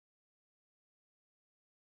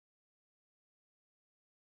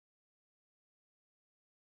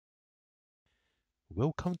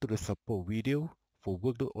Welcome to the support video for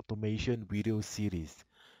Workload Automation video series.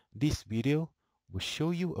 This video will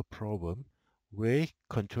show you a problem where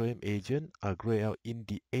Control M agent are grayed out in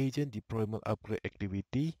the agent deployment upgrade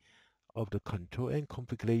activity of the Control M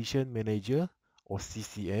configuration manager or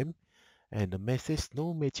CCM, and the message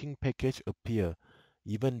no matching package appear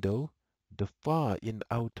even though the file in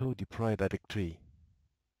the auto deploy directory.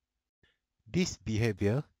 This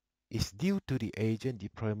behavior is due to the agent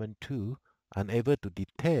deployment tool unable to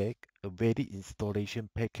detect a valid installation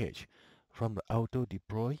package from the auto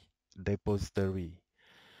deploy repository.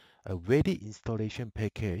 A valid installation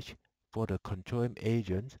package for the Control M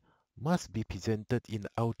agent must be presented in the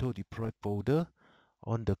auto deploy folder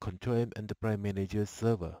on the Control M Enterprise Manager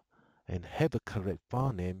server and have a correct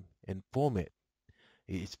file name and format.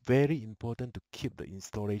 It is very important to keep the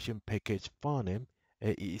installation package file name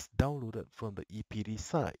as it is downloaded from the EPD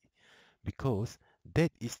site, because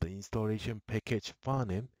that is the installation package file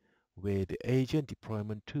name where the agent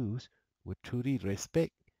deployment tools will truly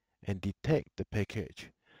respect and detect the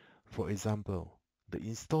package. For example, the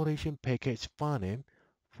installation package file name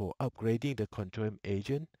for upgrading the Control M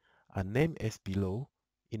agent are named as below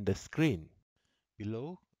in the screen.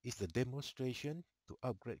 Below is the demonstration to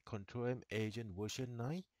upgrade Control M agent version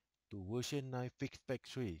 9 to version 9 Fixed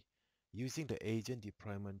Factory using the agent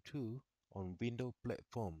deployment tool on Windows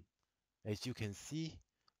platform. As you can see,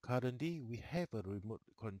 currently we have a remote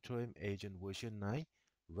Control M agent version 9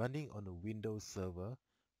 running on a Windows Server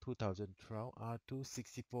 2012 R2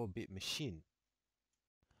 64-bit machine.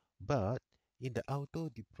 But in the auto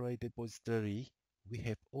deploy repository, we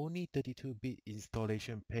have only 32-bit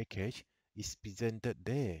installation package is presented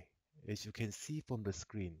there, as you can see from the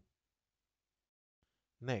screen.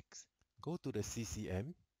 Next, go to the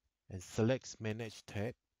CCM and select Manage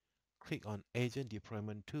tab. Click on Agent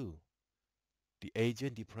Deployment Tool. The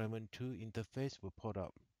Agent Deployment Tool interface will pop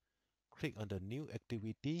up. Click on the New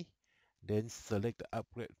Activity, then select the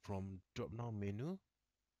Upgrade from drop-down menu.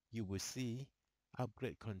 You will see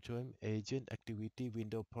Upgrade Control Agent Activity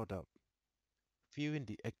window pop up. Fill in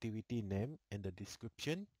the activity name and the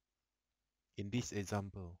description. In this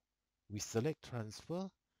example, we select Transfer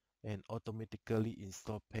and automatically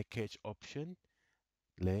install package option.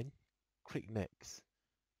 Then click Next.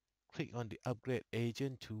 Click on the Upgrade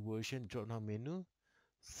Agent to Version drop-down menu.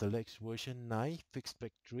 Select version 9 Fixed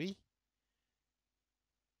Factory.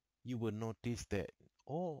 You will notice that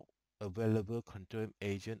all available Control M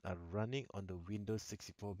agents are running on the Windows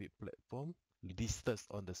 64-bit platform listed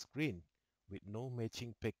on the screen with no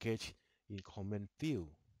matching package in command field.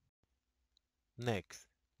 Next,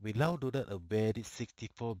 we downloaded a valid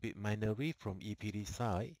 64-bit binary from EPD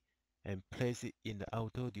site and place it in the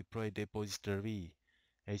auto deploy repository,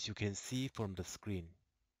 as you can see from the screen.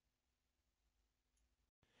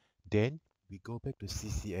 Then we go back to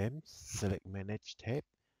CCM, select Manage tab,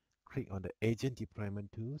 click on the Agent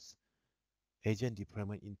Deployment Tools. Agent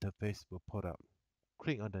Deployment interface will pop up.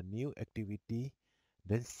 Click on the New Activity,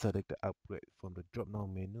 then select the Upgrade from the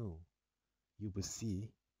drop-down menu. You will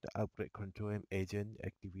see the Upgrade Control M Agent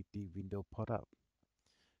Activity window pop up.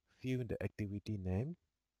 Fill in the activity name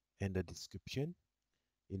and the description.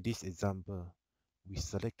 In this example, we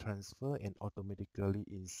select Transfer and automatically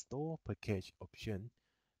install package option,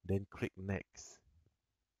 then click Next.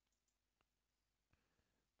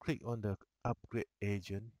 Click on the Upgrade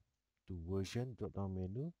Agent to Version drop-down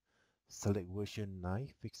menu. Select version 9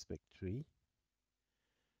 Fixed Factory.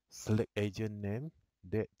 Select agent name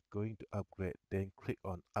that going to upgrade, then click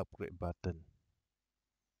on Upgrade button.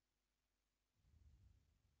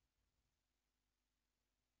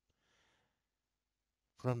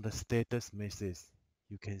 From the status message,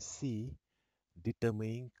 you can see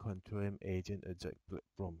determining Control M agent eject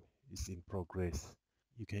platform is in progress.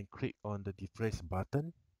 You can click on the refresh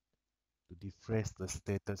button to refresh the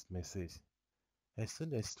status message. As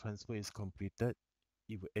soon as transfer is completed,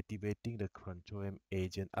 it will activating the Control M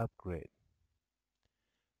agent upgrade.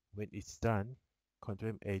 When it's done, Control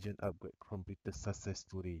M agent upgrade completed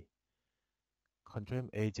successfully. Control M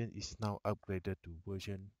agent is now upgraded to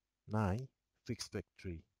version 9 Fixed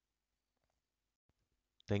Factory.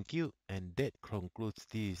 Thank you, and that concludes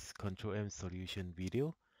this Control M solution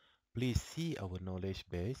video. Please see our knowledge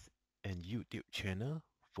base and YouTube channel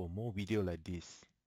for more video like this.